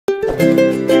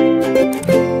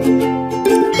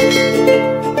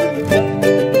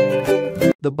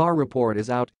The Barr Report is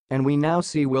out, and we now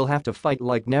see we'll have to fight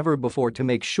like never before to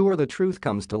make sure the truth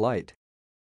comes to light.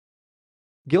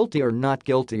 Guilty or not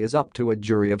guilty is up to a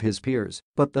jury of his peers,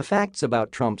 but the facts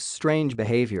about Trump's strange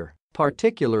behavior,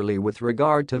 particularly with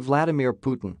regard to Vladimir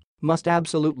Putin, must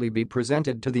absolutely be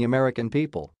presented to the American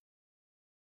people.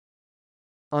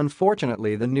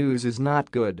 Unfortunately, the news is not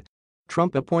good.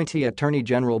 Trump appointee Attorney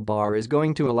General Barr is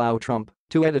going to allow Trump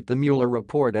to edit the Mueller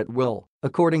report at will,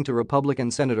 according to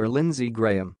Republican Senator Lindsey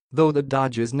Graham, though the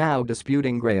Dodge is now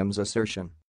disputing Graham's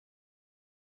assertion.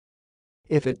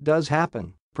 If it does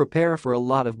happen, prepare for a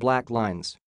lot of black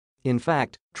lines. In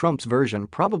fact, Trump's version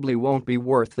probably won't be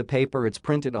worth the paper it's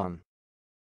printed on.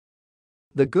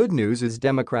 The good news is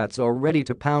Democrats are ready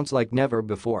to pounce like never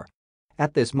before.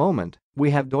 At this moment,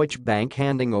 we have Deutsche Bank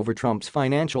handing over Trump's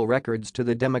financial records to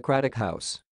the Democratic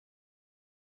House.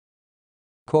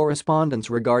 Correspondence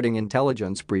regarding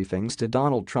intelligence briefings to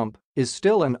Donald Trump is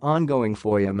still an ongoing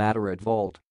FOIA matter at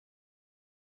Vault.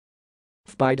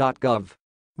 FBI.gov.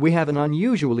 We have an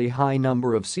unusually high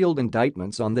number of sealed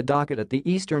indictments on the docket at the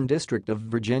Eastern District of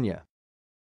Virginia.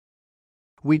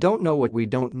 We don't know what we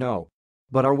don't know.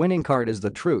 But our winning card is the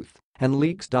truth, and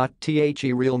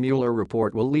leaks.the real Mueller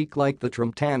report will leak like the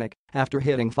Trumptanic after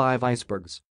hitting 5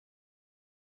 icebergs.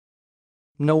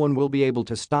 No one will be able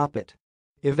to stop it.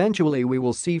 Eventually we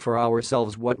will see for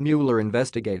ourselves what Mueller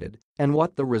investigated and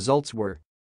what the results were.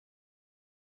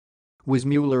 Was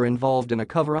Mueller involved in a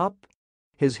cover-up?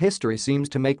 His history seems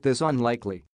to make this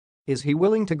unlikely. Is he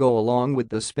willing to go along with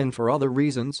the spin for other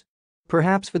reasons?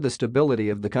 Perhaps for the stability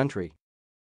of the country.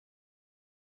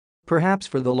 Perhaps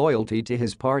for the loyalty to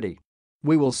his party.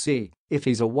 We will see if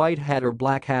he's a white hat or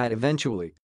black hat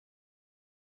eventually.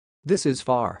 This is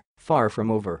far, far from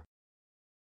over.